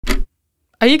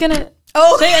Are you gonna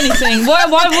say anything?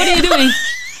 What are you doing?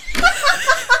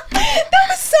 That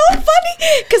was so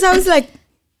funny because I was like,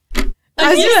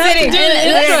 I was just sitting.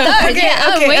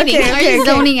 I'm waiting. Are you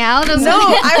zoning out? No,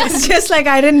 I was just like,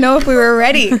 I didn't know if we were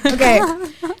ready. Okay,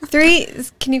 3.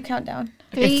 Can you count down?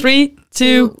 Okay, 3,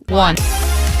 2, 1.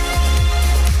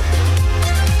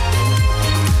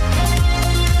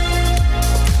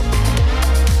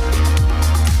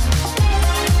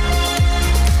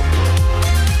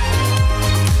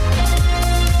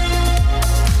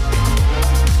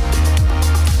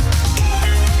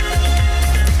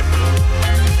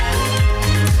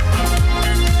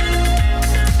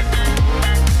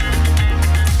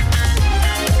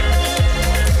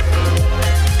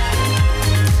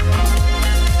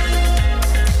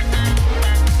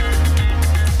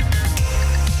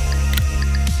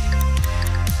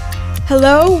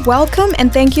 Hello, welcome,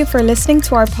 and thank you for listening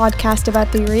to our podcast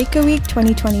about the Eureka Week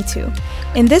 2022.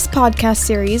 In this podcast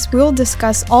series, we will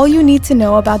discuss all you need to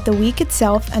know about the week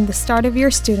itself and the start of your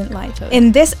student life.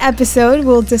 In this episode,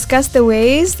 we'll discuss the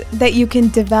ways that you can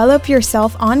develop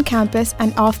yourself on campus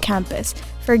and off campus.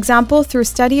 For example, through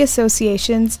study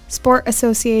associations, sport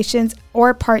associations,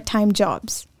 or part-time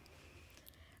jobs.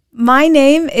 My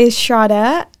name is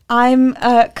Shraddha. I'm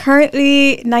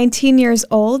currently 19 years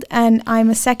old and I'm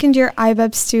a second year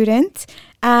IBEB student,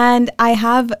 and I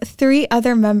have 3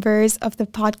 other members of the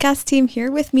podcast team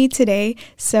here with me today.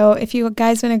 So if you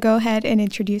guys want to go ahead and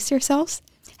introduce yourselves.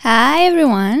 Hi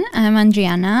everyone, I'm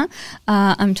Andriana.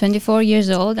 I'm 24 years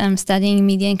old. I'm studying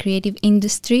media and creative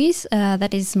industries. I'm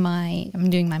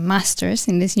doing my master's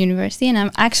in this university, and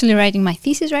I'm actually writing my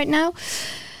thesis right now,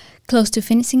 close to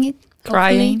finishing it.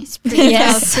 Crying. It's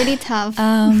pretty tough.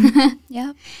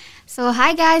 Yeah. So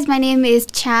hi guys, my name is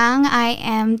Chang. I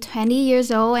am 20 years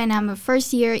old and I'm a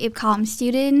first year IPCOM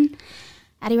student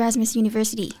at Erasmus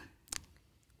University.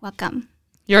 Welcome.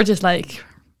 You're just like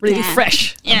really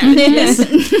fresh. Yeah.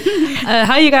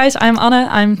 Hi you guys, I'm Anne.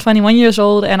 I'm 21 years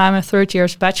old and I'm a third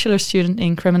year's bachelor student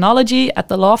in criminology at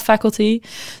the law faculty.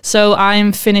 So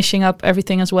I'm finishing up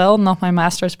everything as well, not my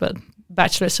master's, but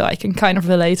bachelor, so I can kind of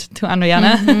relate to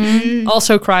Andriana. Mm-hmm.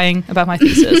 Also crying about my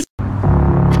thesis.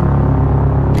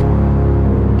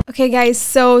 Okay guys,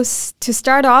 so to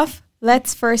start off,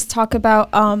 let's first talk about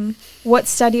what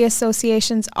study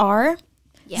associations are.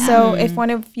 Yeah. So if one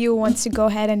of you wants to go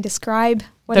ahead and describe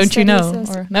what Don't you know?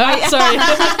 Sorry. Well,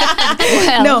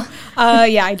 No,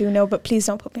 yeah, I do know, but please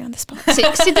don't put me on the spot.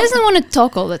 she doesn't want to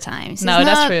talk all the time. No,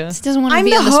 that's true. She doesn't want to I'm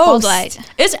be the on the host. spotlight.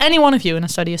 Is any one of you in a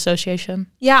study association?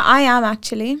 Yeah, I am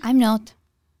actually. I'm not.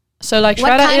 So like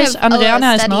What Shraddha kind is, of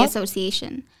Andriana is study not?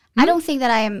 association? I don't think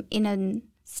that I am in a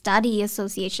study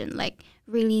association, like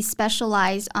really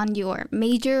specialized on your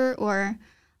major or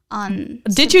on.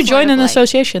 Did you join an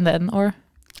association then, or?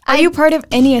 Are you part of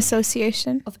any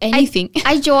association? Of anything.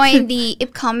 I joined the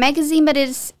IPCOM magazine, but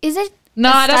is it? No,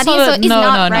 a that's study? not. So it's No,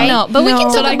 not, no, right? No, but we No. can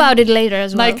So talk like- about it later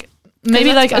as well. Like maybe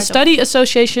that's like a part of- study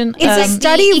association. It's a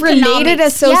study-related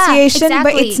economics. association, Yeah,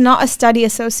 but exactly. it's not a study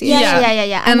association.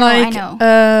 Yeah. And I like,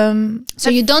 know. so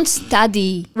you don't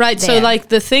study right. So there. like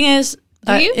the thing is,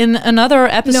 Do you? in another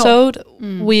episode,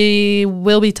 we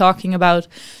will be talking about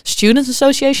student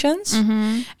associations,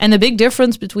 and the big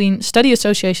difference between study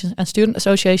associations and student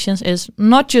associations is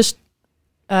not just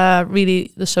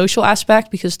really the social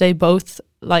aspect, because they both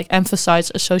like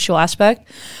emphasize a social aspect,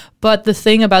 but the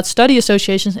thing about study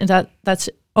associations is that that's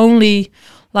only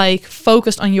like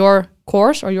focused on your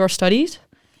course or your studies,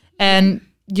 and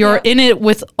you're in it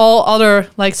with all other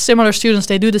like similar students.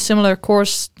 They do the similar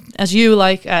course as you,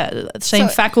 like same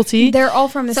So faculty. They're all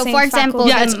from the So same for example, faculty.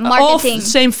 Yeah, the it's all marketing the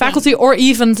same faculty or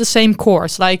even the same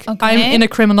course. Like I'm Okay. in a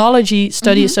criminology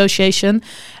study association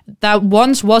that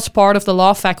once was part of the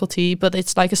law faculty, but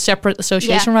it's like a separate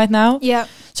association right now. Yeah.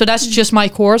 So that's just my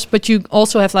course. But you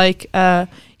also have like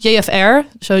JFR.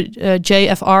 So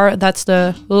JFR, that's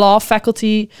the law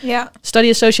faculty Yeah. study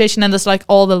association, and there's like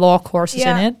all the law courses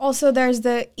in it. Also, there's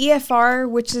the EFR,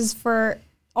 which is for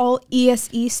all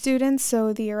ESE students,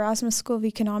 so the Erasmus School of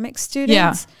Economics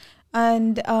students.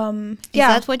 And Is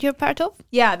that what you're part of?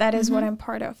 yeah, that is what I'm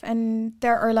part of. And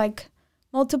there are like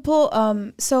multiple.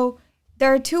 So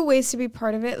there are 2 ways to be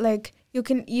part of it. Like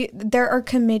there are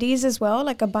committees as well,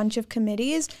 like a bunch of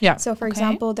committees. Yeah. So for Okay.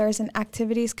 example, there's an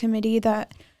activities committee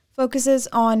that focuses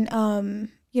on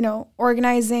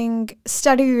organizing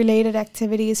study-related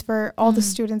activities for all the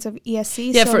students of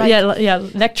ESC. Yeah, so for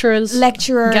like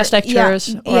lecturer, guest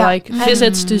lecturers, or like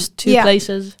visits to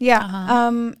places. Yeah.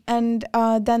 And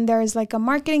then there's like a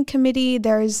marketing committee.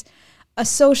 There's a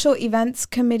social events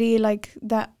committee like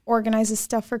that organizes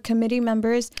stuff for committee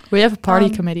members. We have a party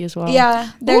committee as well.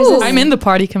 Yeah, I'm in the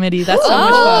party committee. That's so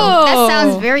much fun. That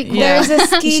sounds very cool. There's a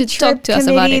ski trip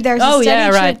committee. There's a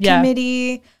study trip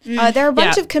committee. There are a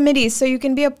bunch of committees, so you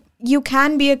can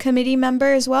be a committee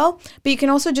member as well, but you can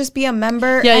also just be a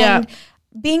member.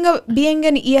 Being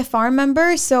an EFR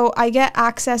member, so I get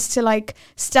access to like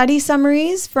study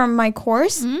summaries from my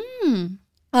course.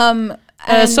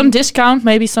 Some discount,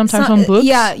 maybe sometimes on books.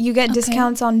 Yeah, you get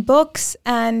discounts on books,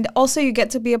 and also you get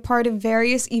to be a part of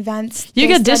various events. You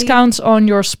get discounts on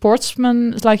your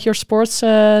sportsman, like your sports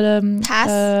pass.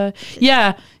 For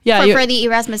the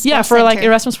Erasmus. Yeah, Sports for like Center.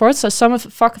 Erasmus Sports. So some of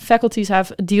faculties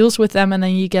have deals with them, and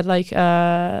then you get like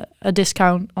a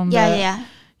discount on Yeah.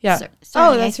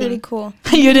 That's really cool.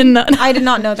 You didn't know? I did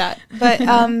not know that. But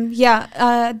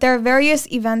there are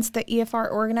various events that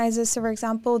EFR organizes. So, for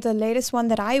example, the latest one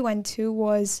that I went to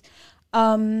was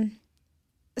something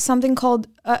called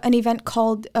an event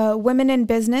called Women in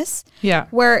Business. Yeah.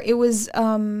 Where it was,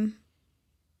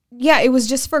 it was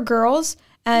just for girls.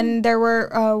 And there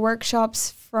were workshops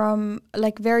from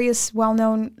like various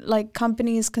well-known like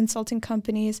companies, consulting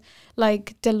companies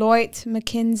like Deloitte,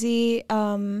 McKinsey,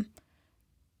 a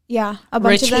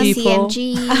bunch Rich of them. people.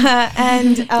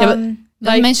 CMG.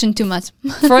 Don't mention too much.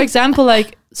 For example,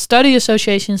 like study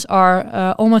associations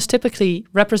are almost typically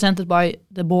represented by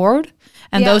the board,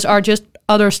 and those are just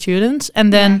other students.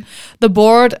 And then the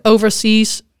board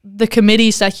oversees the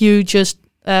committees that you just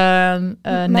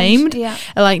named,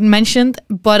 mentioned,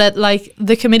 but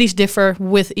the committees differ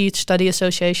with each study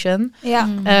association.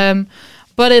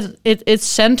 But it's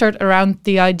centered around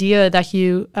the idea that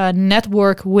you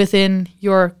network within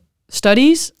your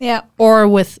studies, or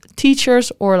with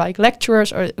teachers or like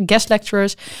lecturers or guest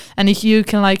lecturers, and if you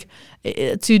can like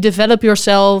to develop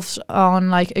yourselves on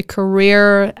like a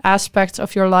career aspect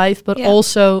of your life, but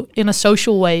also in a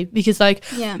social way, because like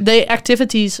the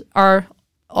activities are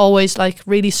always like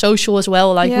really social as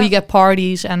well. Like we get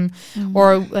parties and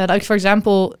or like for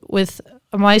example with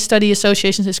my study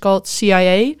associations is called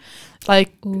CIA,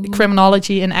 like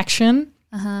criminology in action.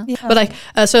 But like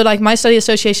so like my study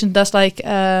association does like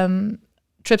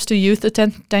trips to youth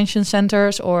detention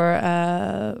centers, or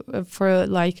for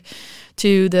like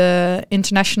to the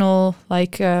international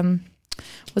like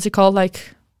what's it called,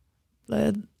 like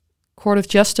Court of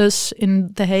Justice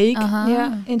in The Hague.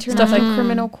 International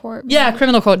Criminal Court.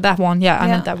 Criminal court, that one. I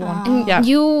meant that one. And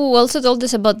you also told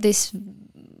us about this,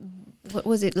 what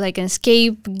was it, like an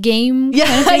escape game? We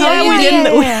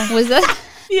didn't. Was that?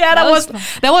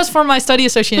 That was for my study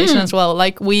association as well.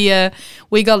 Like we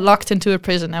got locked into a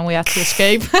prison and we had to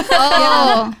escape.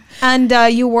 And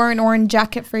you wore an orange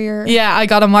jacket for your... Yeah, I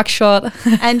got a mugshot.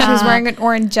 And she was wearing an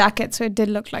orange jacket, so it did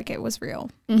look like it was real.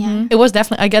 It was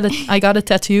definitely... I got a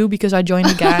tattoo because I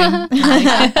joined a gang.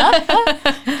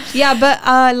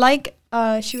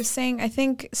 But she was saying, I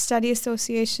think study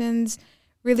associations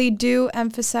really do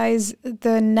emphasize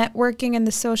the networking and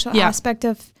the social aspect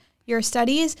of your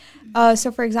studies.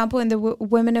 So for example, in the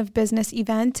Women of Business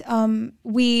event,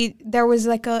 there was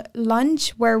like a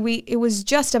lunch where it was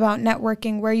just about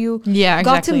networking, where you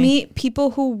got to meet people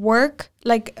who work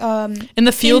like in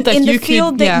the field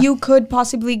you could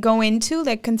possibly go into,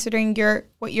 like considering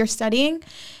what you're studying.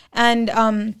 And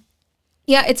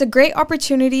it's a great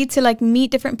opportunity to like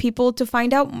meet different people, to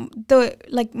find out the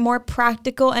like more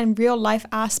practical and real life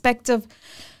aspects of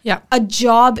a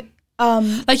job.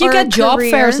 Like you get job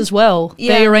fairs as well.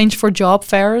 They arrange for job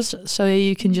fairs so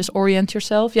you can just orient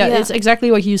yourself. It's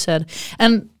exactly what you said.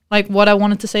 And like what I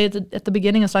wanted to say at the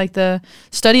beginning is like the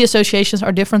study associations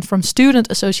are different from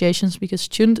student associations, because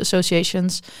student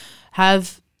associations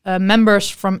have members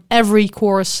from every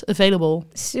course available.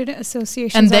 Student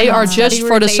associations, and they are just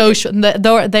for the social.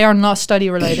 They are not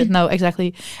study related. No,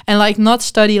 exactly, and like not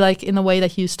study like in a way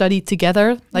that you study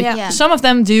together. Like some of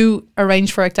them do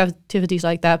arrange for activities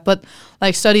like that, but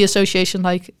like study association,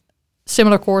 like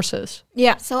similar courses.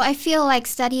 So I feel like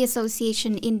study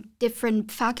association in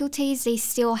different faculties, they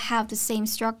still have the same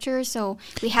structure. So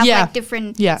we have like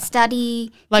different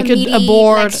study like committee, a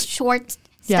board, like short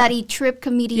study trip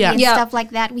committee and stuff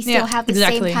like that. We still have the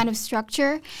same kind of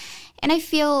structure. And I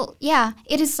feel,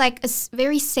 it is like a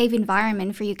very safe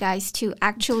environment for you guys to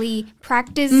actually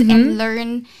practice and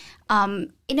learn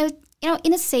in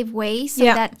a safe way, so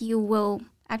that you will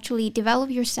actually develop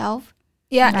yourself.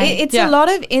 It's a lot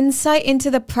of insight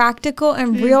into the practical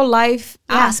and real life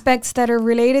aspects that are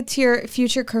related to your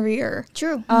future career.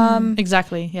 True.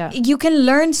 Exactly, You can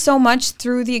learn so much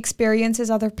through the experiences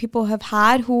other people have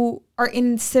had who are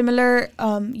in similar,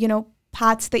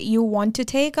 paths that you want to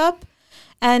take up.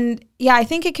 And yeah, I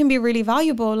think it can be really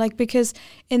valuable, like, because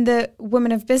in the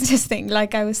Women of Business thing,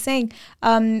 like I was saying,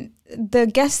 the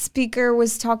guest speaker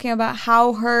was talking about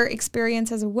how her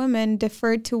experience as a woman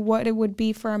differed to what it would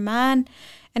be for a man.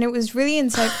 And it was really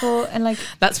insightful and like...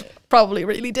 That's probably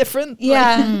really different.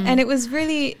 Yeah. And it was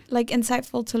really like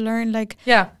insightful to learn, like...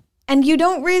 Yeah. And you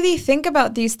don't really think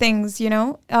about these things, you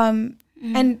know?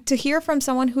 And to hear from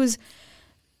someone who's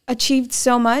achieved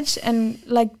so much and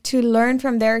like to learn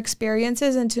from their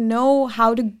experiences and to know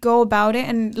how to go about it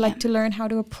and like to learn how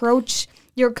to approach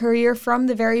your career from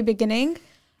the very beginning,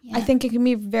 I think it can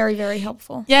be very, very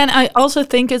helpful. Yeah, and I also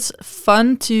think it's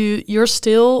fun you're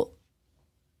still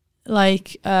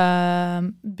like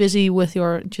busy with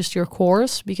your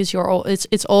course, because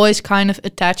it's always kind of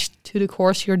attached to the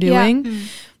course you're doing,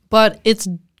 but it's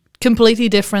completely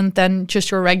different than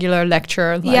just your regular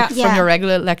lecture, from your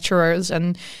regular lecturers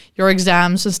and your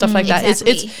exams and stuff like that.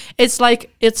 Exactly. It's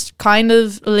like it's kind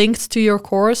of linked to your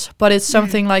course, but it's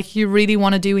something like you really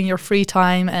want to do in your free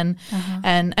time, and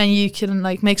you can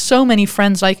like make so many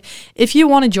friends. Like if you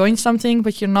want to join something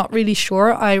but you're not really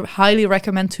sure, I highly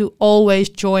recommend to always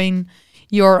join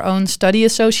your own study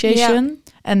association. Yeah.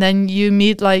 And then you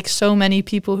meet like so many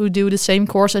people who do the same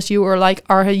course as you, or like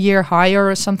are a year higher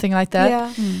or something like that.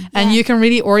 Yeah. And you can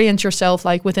really orient yourself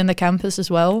like within the campus as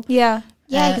well. Yeah.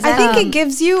 Yeah, I think it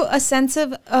gives you a sense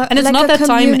of and it's like not that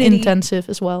time intensive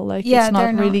as well. Like it's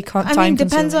not really time consuming. I mean,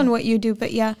 depends on what you do,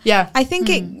 but yeah. I think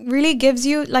it really gives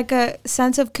you like a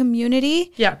sense of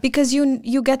community. Yeah. Because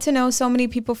you get to know so many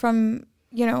people from,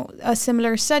 you know, a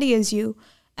similar study as you.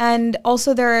 And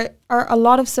also there are a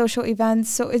lot of social events.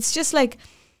 So it's just like,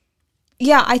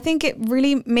 yeah, I think it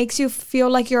really makes you feel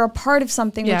like you're a part of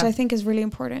something, which I think is really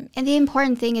important. And the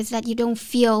important thing is that you don't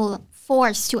feel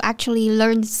forced to actually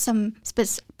learn some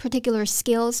particular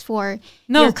skills for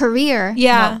your career.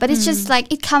 Yeah. But it's just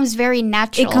like, it comes very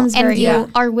natural. It comes very, and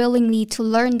you are willingly to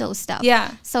learn those stuff.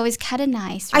 Yeah. So it's kind of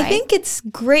nice, right? I think it's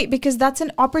great because that's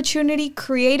an opportunity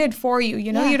created for you.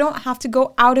 You know, you don't have to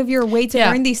go out of your way to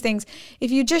learn these things.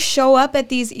 If you just show up at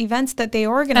these events that they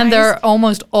organize. And they're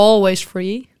almost always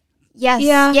free. Yes.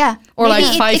 Yeah. Or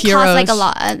maybe like €5. It costs like a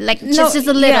lot, like just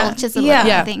a little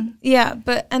thing. Yeah,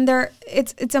 but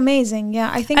it's amazing. Yeah,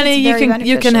 I think it's very beneficial.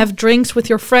 You can have drinks with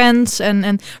your friends,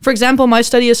 and for example, my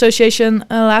study association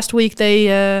last week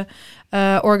they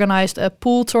organized a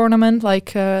pool tournament,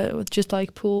 like just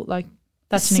like pool, like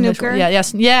that's an English word. A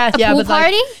pool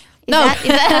party. No,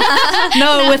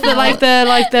 no, with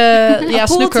the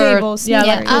snooker tables.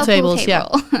 Pool tables. Yeah.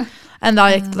 And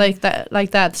like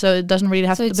that, so it doesn't really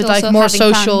have to, but like more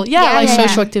social,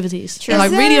 social activities. True. Like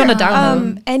really on the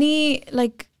down low. Any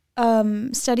like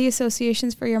study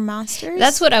associations for your masters?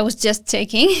 That's what I was just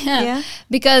taking.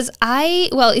 Because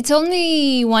it's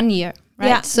only 1 year, right?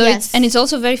 Yeah. So it's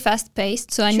also very fast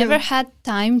paced. So I never had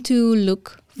time to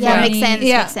look. Makes sense.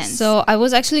 Yeah. Makes sense. So I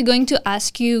was actually going to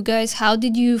ask you guys, how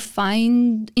did you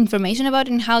find information about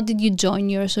it, and how did you join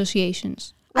your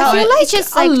associations? Well, I feel like it's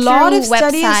just a lot of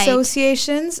study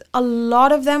associations, a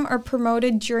lot of them are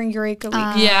promoted during Eureka Week.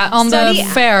 On the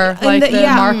fair, like the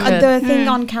market. The thing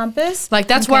on campus. Like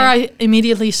that's where I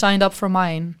immediately signed up for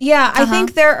mine. Yeah, I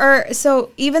think there are,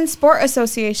 so even sport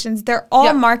associations, they're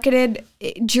all marketed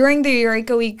during the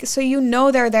Eureka Week. So you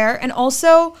know they're there. And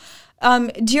also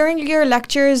during your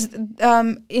lectures,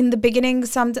 in the beginning,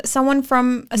 someone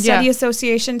from a study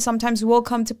association sometimes will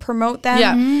come to promote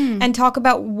them and talk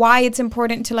about why it's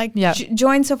important to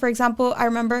join. So, for example, I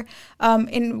remember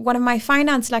in one of my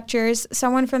finance lectures,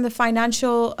 someone from the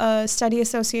Financial Study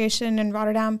Association in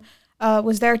Rotterdam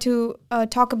was there to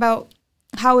talk about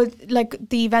how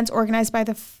the events organized by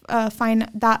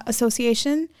that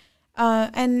association.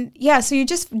 So you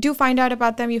just do find out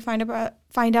about them. You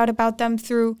find out about them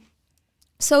through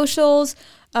socials,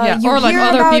 you or like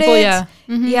other people.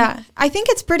 I think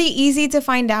it's pretty easy to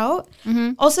find out.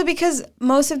 Also because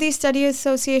most of these study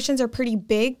associations are pretty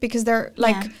big, because they're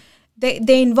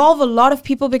they involve a lot of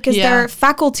people, because they're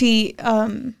faculty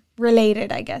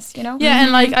related, I guess, you know.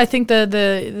 And like I think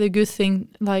the good thing,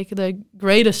 like the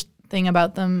greatest thing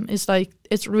about them is like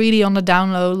it's really on the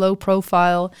down low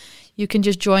profile. You can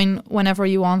just join whenever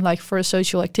you want, like for a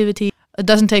social activity. It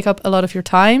doesn't take up a lot of your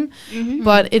time,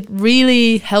 but it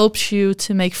really helps you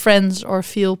to make friends or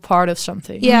feel part of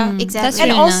something. Yeah, exactly. That's and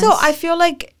really also, nice. I feel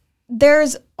like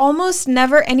there's almost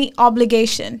never any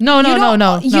obligation. No.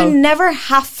 You never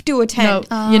have to attend.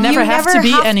 No, you never have to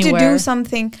be anywhere. To do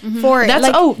something for it.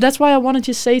 That's why I wanted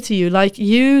to say to you, like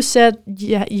you said,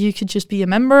 you could just be a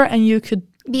member and you could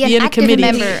be in a committee.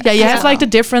 Member. Yeah, you have like the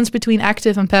difference between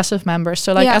active and passive members.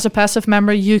 So like as a passive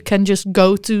member, you can just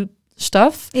go to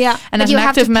stuff. Yeah. And but as you an have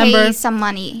active to member, pay some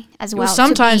money as well.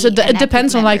 Sometimes it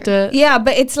depends on like the. Yeah,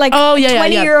 but it's like 20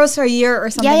 euros a year or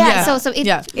something. Yeah. So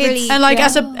it's really and like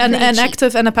as really an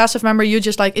active and a passive member, you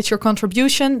just like it's your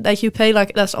contribution that you pay.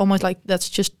 Like that's almost like that's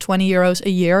just 20 euros a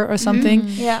year or something.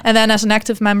 Yeah. And then as an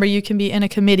active member, you can be in a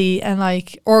committee and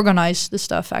like organize the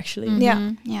stuff actually.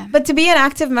 Yeah. But to be an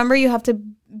active member, you have to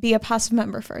be a passive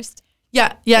member first.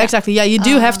 Yeah, exactly. Yeah, you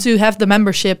do have to have the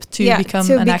membership to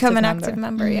become an active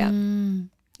member.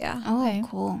 Yeah. Oh,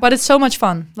 cool. But it's so much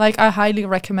fun. Like I highly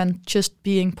recommend just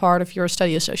being part of your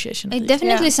study association. It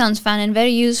definitely sounds fun and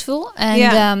very useful.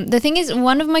 And the thing is,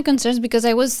 one of my concerns, because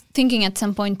I was thinking at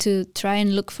some point to try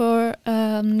and look for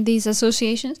these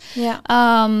associations. Yeah.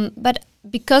 But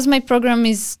because my program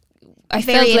is, I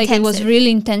Very felt like it was intensive.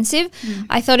 really intensive.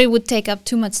 I thought it would take up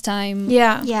too much time.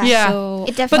 Yeah. So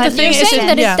It definitely. But the thing you're is, saying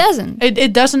that it doesn't.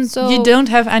 It doesn't. So- you don't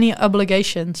have any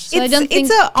obligations. So I don't think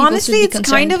people honestly, should be it's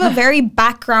kind of a very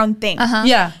background thing.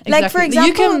 Yeah, exactly. Like, for example,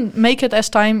 you can make it as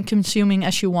time consuming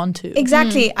as you want to.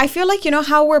 Exactly. I feel like,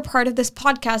 how we're part of this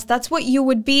podcast, that's what you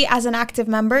would be as an active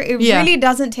member. It really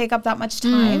doesn't take up that much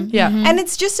time. Yeah. And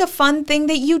it's just a fun thing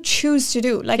that you choose to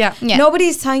do. Like, Yeah.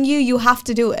 nobody's telling you have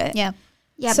to do it. Yeah.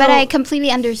 Yeah, So- but I completely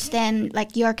understand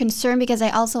like your concern because I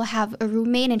also have a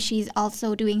roommate and she's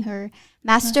also doing her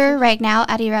master right now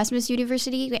at Erasmus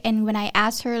University. And when I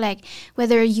asked her like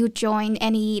whether you join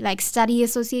any like study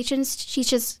associations, she's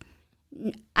just,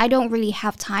 I don't really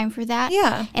have time for that.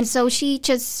 Yeah. And so she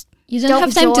just You don't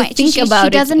have time to join. think about she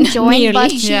it. doesn't join, merely.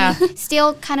 but she Yeah.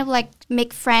 still kind of like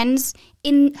make friends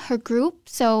in her group.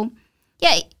 So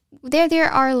yeah,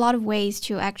 there are a lot of ways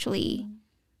to actually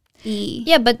be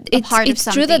But a part of it's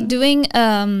true that something. doing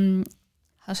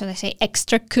how should I say,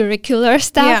 extracurricular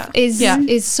stuff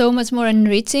is so much more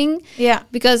enriching. Yeah.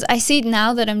 Because I see it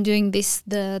now that I'm doing this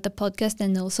the podcast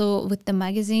and also with the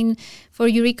magazine for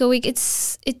Eureka Week.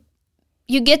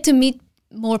 You get to meet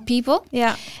more people.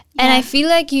 Yeah. And I feel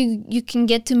like you can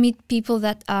get to meet people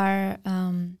that are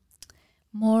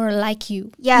more like you.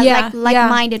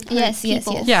 like-minded Yes,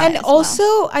 people. yes. Yeah. And as also,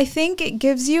 I think it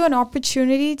gives you an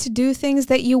opportunity to do things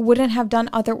that you wouldn't have done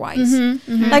otherwise.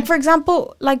 Like, for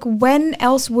example, like when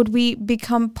else would we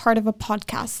become part of a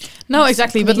podcast? No,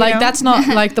 exactly. But like that's not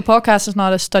like the podcast is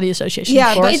not a study association.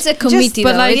 Yeah, of but course. It's a committee,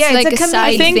 but though. like- It's Yeah, like it's a a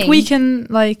side I think thing. we can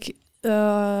like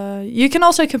you can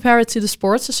also compare it to the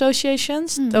sports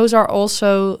associations. Those are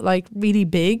also like really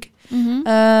big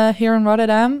here in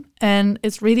Rotterdam, and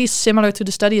it's really similar to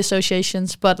the study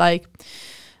associations. But like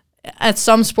at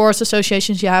some sports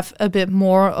associations, you have a bit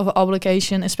more of an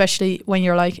obligation, especially when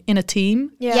you're like in a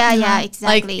team. Yeah,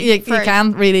 exactly. Like you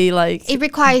can't really like it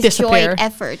requires disappear. joint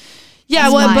effort. Yeah,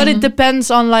 That's well, but fine. it depends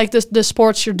on like the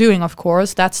sports you're doing, of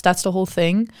course. That's the whole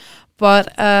thing. But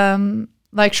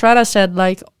like Shraddha said,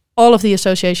 like all of the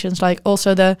associations, like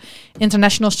also the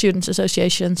international students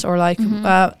associations, or like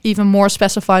even more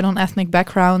specified on ethnic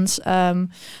backgrounds,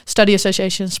 study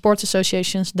associations, sports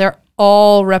associations, they're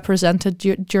all represented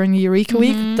during the Eureka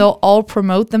Week. They'll all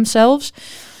promote themselves.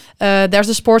 There's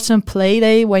a sports and play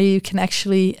day where you can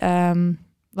actually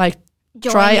like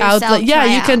Join try out yourself,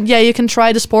 you can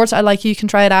try the sports. You can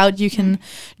try it out, you can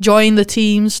join the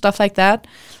teams, stuff like that.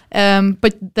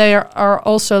 But they're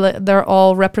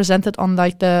all represented on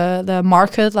like the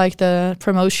market, like the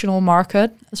promotional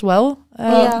market as well.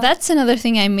 That's another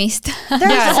thing I missed.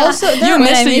 There's also You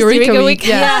missed the Eureka Week.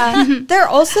 Yeah. There are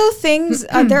also things,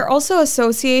 there are also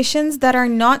associations that are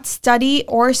not study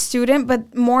or student,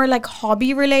 but more like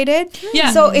hobby related.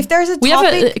 Yeah. So if there's a We have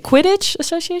topic, a Quidditch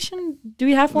association. Do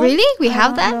we have one? Really? We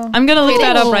have that? I'm gonna look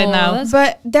that up right now. That's-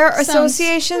 but there are Sounds-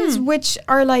 associations which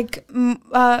are like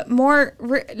more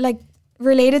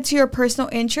related to your personal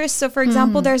interests. So for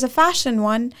example, there's a fashion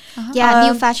one. Yeah,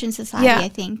 New Fashion Society, I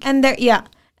think. And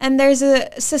and there's a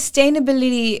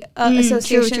sustainability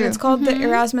association. true. It's called the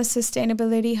Erasmus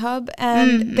Sustainability Hub,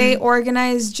 and they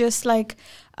organize just like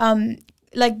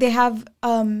they have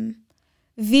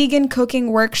vegan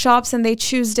cooking workshops, and they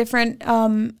choose different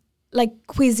like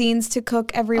cuisines to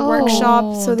cook every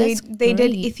workshop. So they that's did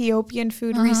great. Ethiopian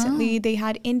food recently. They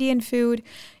had Indian food,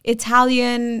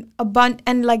 Italian, a bunch,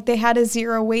 and like they had a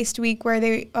zero waste week where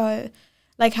they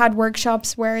like had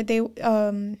workshops where they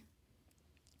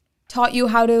taught you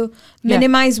how to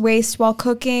minimize waste while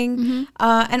cooking.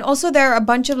 And also there are a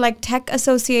bunch of like tech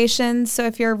associations. So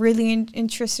if you're really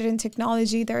interested in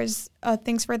technology, there's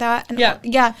things for that.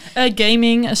 And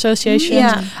gaming associations.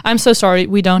 Yeah. I'm so sorry,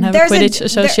 we don't have a Quidditch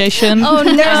association. Oh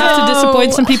no! I have to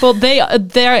disappoint some people.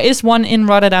 There is one in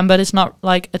Rotterdam, but it's not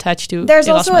like attached to. There's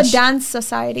Erasmus. also a dance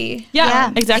society.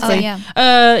 Yeah. Exactly.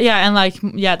 And like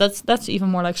that's even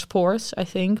more like sports, I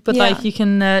think. But like you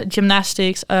can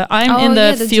gymnastics. I'm in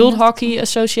the field hockey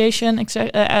association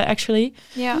actually.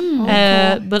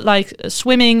 Yeah. But like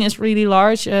swimming is really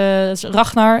large.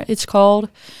 Ragnar, it's called.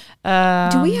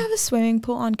 Do we have a swimming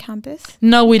pool on campus?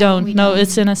 No, we don't. No,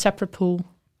 it's in a separate pool.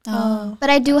 Oh.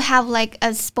 But I do have like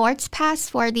a sports pass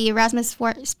for the Erasmus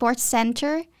Sports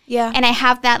Center. Yeah. And I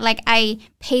have that, like, I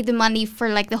pay the money for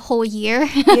like the whole year.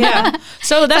 Yeah.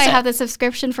 So I have the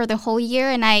subscription for the whole year,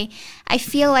 and I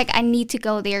feel like I need to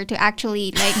go there to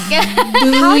actually like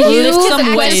lift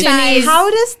some weights. How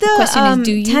does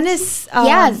the tennis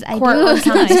yes, court on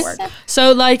campus work?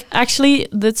 So like actually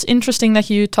that's interesting that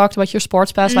you talked about your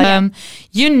sports pass. Like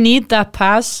you need that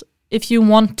pass if you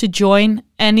want to join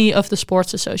any of the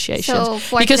sports associations. So,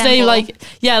 because example,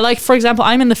 like for example,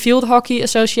 I'm in the field hockey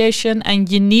association, and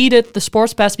you needed the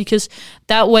sports pass because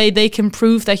that way they can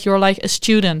prove that you're like a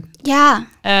student. Yeah.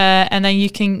 And then you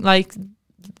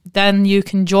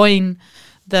can join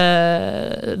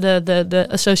the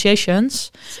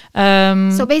associations.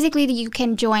 So basically you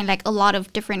can join like a lot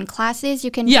of different classes.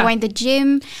 You can join the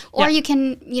gym, or you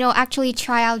can, actually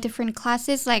try out different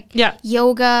classes like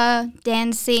yoga,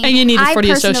 dancing. And you need it for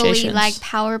the associations. I personally like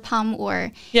power pump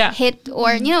or HIIT,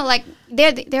 or like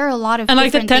there are a lot of and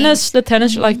like the tennis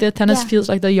things. Like the tennis fields,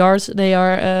 like the yards, they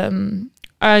are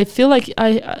I feel like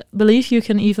I believe you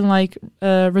can even like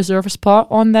reserve a spot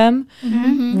on them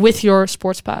with your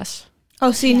sports pass.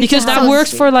 Oh, so because that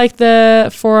works for like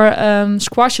for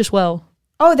squash as well.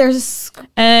 Oh, there's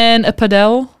and a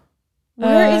padel.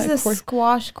 Where is the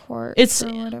squash court? It's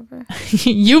or whatever.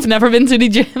 You've never been to the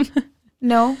gym?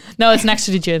 No. No, it's next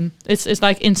to the gym. It's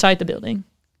like inside the building.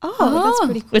 Oh, that's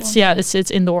pretty cool.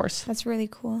 It's indoors. That's really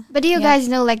cool. But do you guys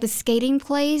know like the skating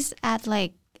place at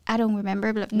like, I don't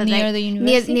remember, but near like the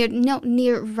university?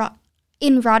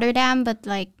 In Rotterdam, but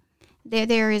like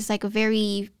there is like a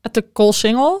very at the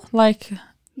Koolsingel, like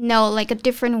no, like a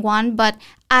different one, but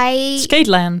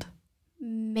Skateland.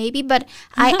 Maybe, but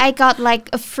I got like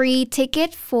a free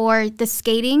ticket for the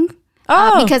skating.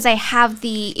 Because I have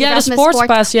the Erasmus the sports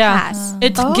pass.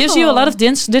 It gives you a lot of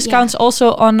discounts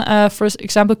also on, for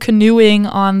example, canoeing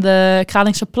on the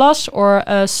Kralingse Plas or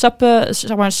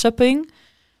supping,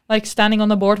 like standing on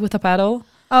the board with a paddle.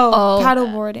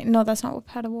 Paddleboarding. No, that's not what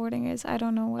paddleboarding is. I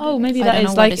don't know what it is. Maybe that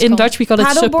is. Like in Dutch we call it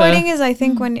suppen. Paddleboarding is, I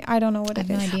think, when I don't know what it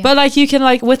is. Idea. But like you can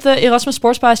like with the Erasmus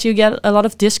Sports Pass you get a lot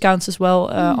of discounts as well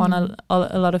on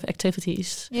a lot of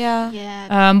activities.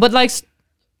 Yeah. But like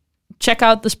check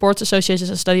out the sports associations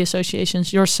and study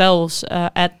associations yourselves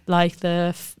at like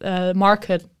the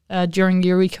market during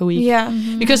Eureka Week. Yeah.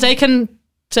 Because they can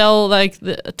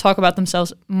talk about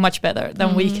themselves much better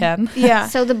than we can. Yeah.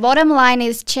 So the bottom line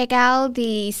is check out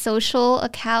the social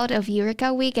account of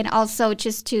Eureka Week, and also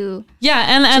just to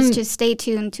just to stay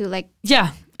tuned to like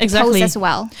exactly post as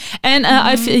well. And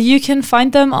you can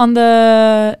find them on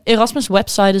the Erasmus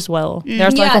website as well.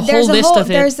 There's like a whole list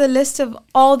of it. There's a list of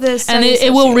all this, and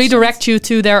it will redirect you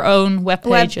to their own web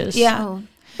pages.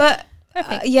 But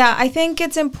I think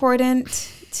it's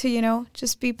important to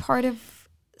just be part of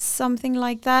something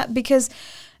like that, because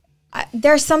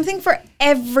there's something for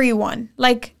everyone.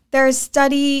 Like there's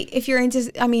study, if you're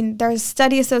into, there's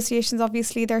study associations,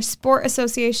 obviously there's sport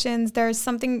associations, there's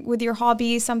something with your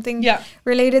hobby, something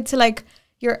related to like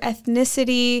your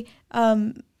ethnicity,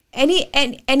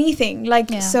 anything like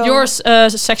so your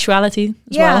sexuality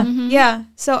as well.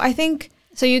 So I think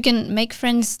so you can make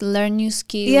friends, learn new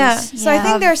skills. So I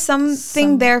think there's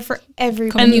something there for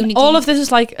everyone. And all of this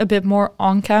is like a bit more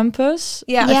on campus.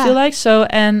 I feel like so.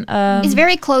 And it's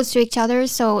very close to each other,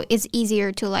 so it's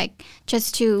easier to like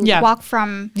just to walk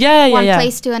from one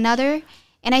place to another.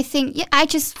 And I think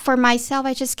for myself,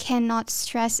 I just cannot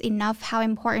stress enough how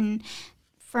important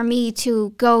for me to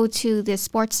go to the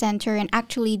sports center and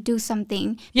actually do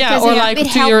something. Because it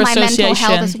helped your my mental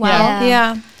health as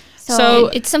well. So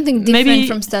it's something different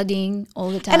from studying all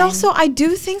the time. And also, I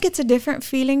do think it's a different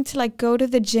feeling to like go to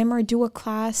the gym or do a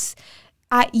class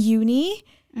at uni,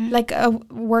 like a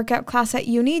workout class at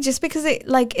uni, just because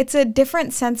it's a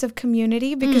different sense of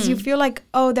community, because you feel like,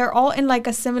 they're all in like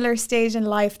a similar stage in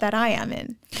life that I am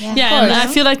in. And I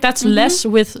feel like that's less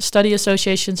with study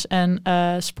associations and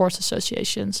sports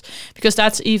associations, because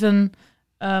that's even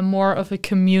more of a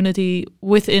community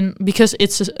within, because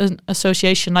it's an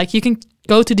association. Like you can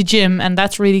go to the gym and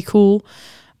that's really cool,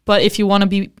 But if you want to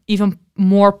be even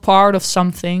more part of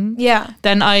something,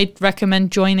 then I'd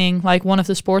recommend joining like one of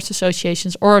the sports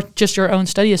associations or just your own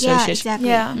study association. Yeah, exactly.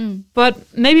 Yeah. But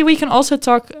maybe we can also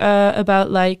talk about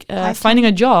like finding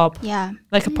a job. Yeah.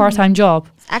 Like a part-time job.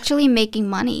 It's actually making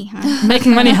money. Huh?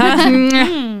 Making money,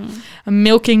 huh? A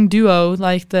milking duo,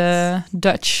 like the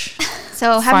Dutch.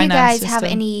 So have you guys system. have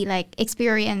any like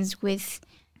experience with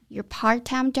your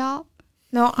part-time job?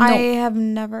 No, I have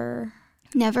never.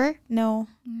 Never? No.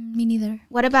 Me neither.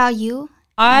 What about you?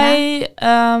 First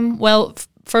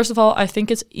of all, I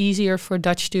think it's easier for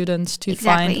Dutch students to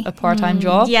find a part-time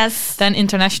job than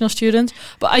international students.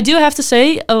 But I do have to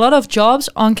say, a lot of jobs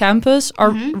on campus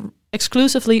are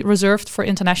exclusively reserved for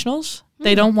internationals.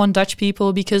 They don't want Dutch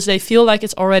people because they feel like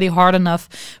it's already hard enough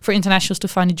for internationals to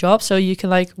find a job. So you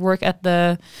can like work at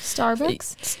the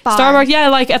Starbucks, Starbucks,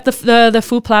 like at the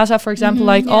food plaza, for example.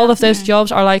 Like all of those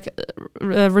jobs are like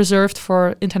reserved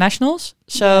for internationals.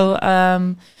 So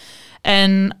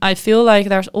and I feel like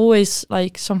there's always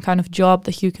like some kind of job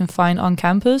that you can find on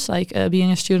campus, like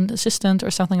being a student assistant or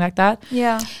something like that.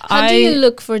 Yeah. How do you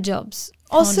look for jobs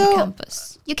also on campus?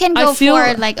 You can go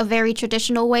for like a very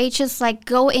traditional way, just like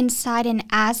go inside and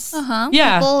ask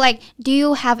people, like, do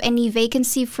you have any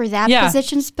vacancy for that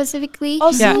position specifically?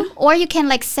 Also, or you can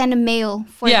like send a mail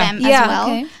for them as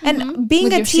well. Okay. And being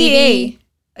with a TA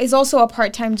is also a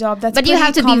part-time job. But you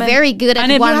have to be very good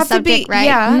at one subject, right?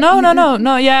 Yeah.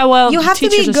 No. Yeah, well, you have to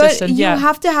be good. You yeah.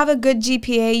 have to have a good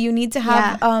GPA. You need to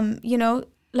have, you know,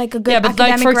 like a good academic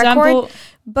like, for record. example,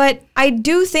 but I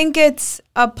do think it's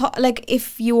like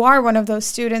if you are one of those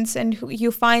students and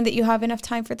you find that you have enough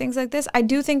time for things like this, I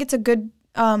do think it's a good,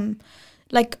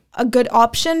 like a good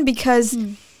option because,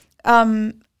 you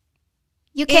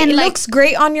can it looks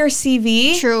great on your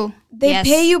CV. True. They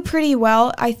pay you pretty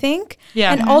well, I think.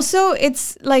 Yeah. And also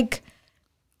it's like,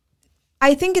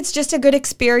 I think it's just a good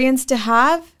experience to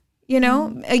have, you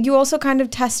know. You also kind of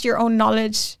test your own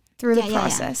knowledge through the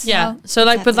process. Yeah. So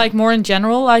like, but like more in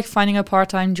general, like finding a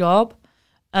part-time job,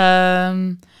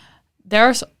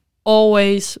 there's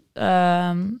always,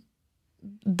 they're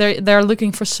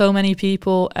looking for so many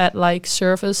people at like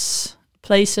service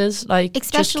places, like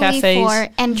especially just cafes. For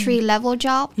entry-level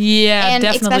job. Yeah, and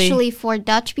definitely. Especially for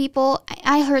Dutch people.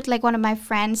 I heard like one of my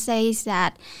friends says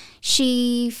that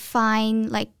she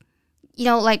find like, you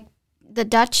know, like the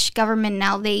Dutch government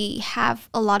now, they have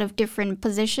a lot of different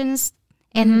positions.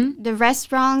 And the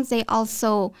restaurants, they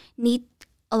also need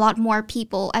a lot more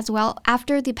people as well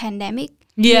after the pandemic.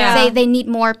 Yeah. They need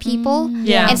more people.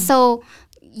 Yeah. And so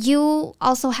you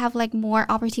also have like more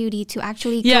opportunity to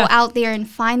actually go out there and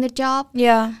find the job.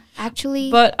 Yeah.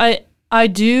 Actually. But I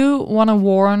do want to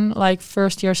warn like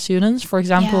first year students, for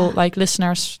example, like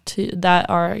listeners that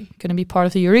are going to be part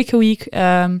of the Eureka Week.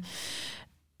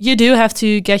 You do have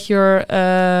to get your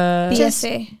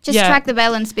BSA. Just track the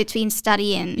balance between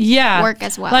study and work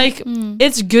as well. Like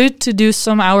it's good to do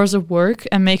some hours of work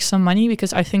and make some money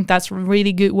because I think that's a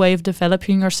really good way of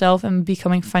developing yourself and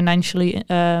becoming financially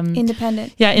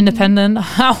independent. Yeah, independent.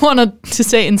 I wanted to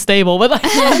say unstable, but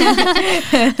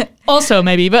also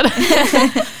maybe. But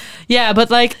yeah, but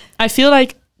like I feel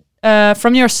like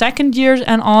from your second year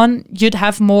and on, you'd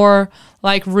have more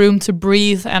like room to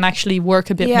breathe and actually work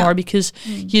a bit more because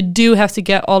you do have to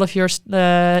get all of your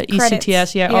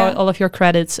ECTS, all of your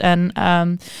credits, and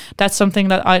that's something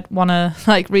that I want to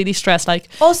like really stress. Like,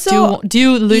 also,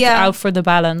 do look out for the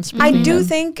balance. I do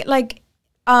think like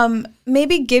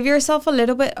maybe give yourself a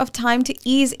little bit of time to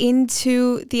ease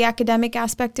into the academic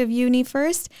aspect of uni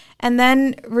first, and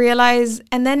then realize,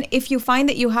 and then if you find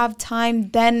that you have time,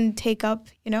 then take up,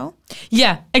 you know?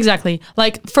 Yeah, exactly.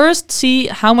 Like first see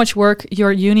how much work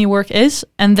your uni work is,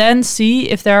 and then see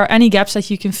if there are any gaps that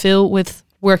you can fill with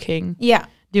working. Yeah.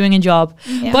 Doing a job.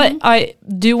 Yeah. But I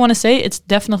do want to say it's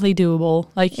definitely doable.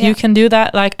 Like you can do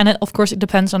that, like, and of course it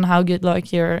depends on how good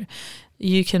like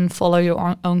you can follow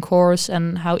your own course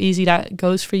and how easy that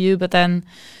goes for you. But then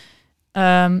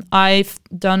I've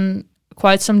done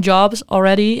quite some jobs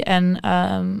already, and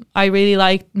I really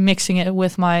like mixing it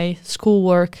with my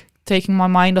schoolwork, taking my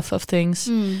mind off of things,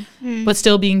 but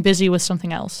still being busy with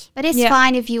something else. But it's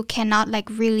fine if you cannot like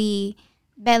really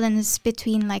balance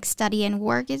between like study and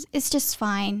work. It's just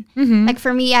fine. Like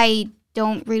for me, I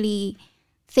don't really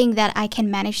think that I can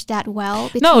manage that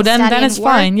well. No, then it's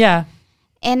fine. Yeah.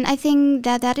 And I think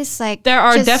that is like... There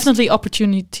are definitely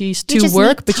opportunities to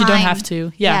work, but you don't have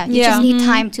to. Yeah, you just need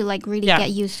time to like really get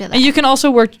used to that. And you can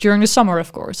also work during the summer,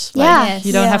 of course. Like,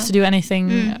 you don't have to do anything,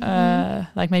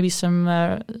 like maybe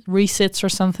some resits or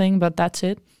something, but that's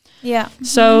it. Yeah.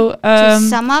 So... to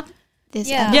sum up this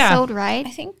episode, right? I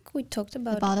think we talked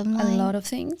about a lot of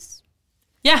things.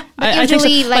 Yeah, I think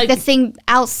so. Like the thing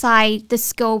outside the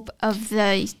scope of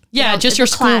the just your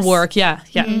schoolwork. Yeah.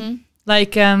 Mm-hmm.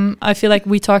 Like I feel like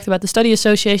we talked about the study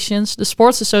associations, the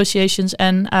sports associations,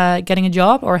 and getting a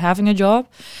job or having a job,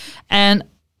 and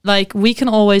like we can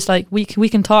always like we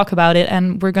can talk about it,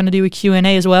 and we're gonna do a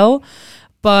Q&A as well.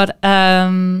 But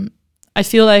I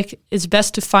feel like it's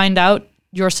best to find out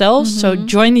yourselves. So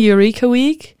join the Eureka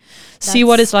Week. See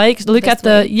what it's like. Look at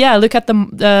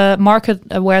the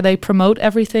market where they promote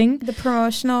everything. The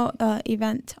promotional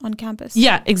event on campus.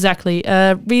 Yeah, exactly.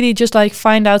 Really just like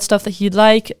find out stuff that you'd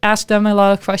like. Ask them a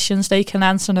lot of questions. They can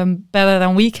answer them better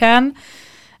than we can.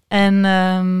 And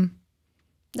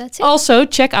that's it. Also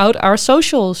check out our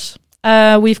socials.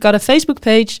 We've got a Facebook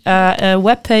page, a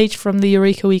web page from the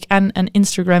Eureka Week, and an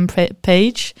Instagram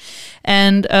page.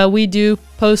 And we do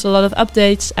post a lot of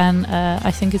updates, and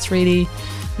I think it's really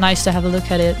nice to have a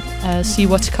look at it, see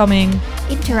what's coming.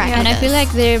 Interact and I feel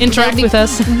like interact with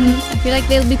us. I feel like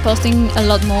they'll be posting a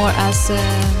lot more as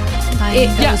time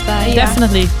goes by.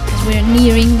 Definitely. Because we're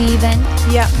nearing the event.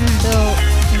 Yeah. So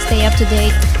you can stay up to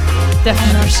date.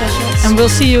 Definitely. On our socials. And we'll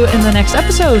see you in the next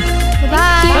episode.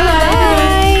 Bye.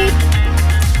 Bye.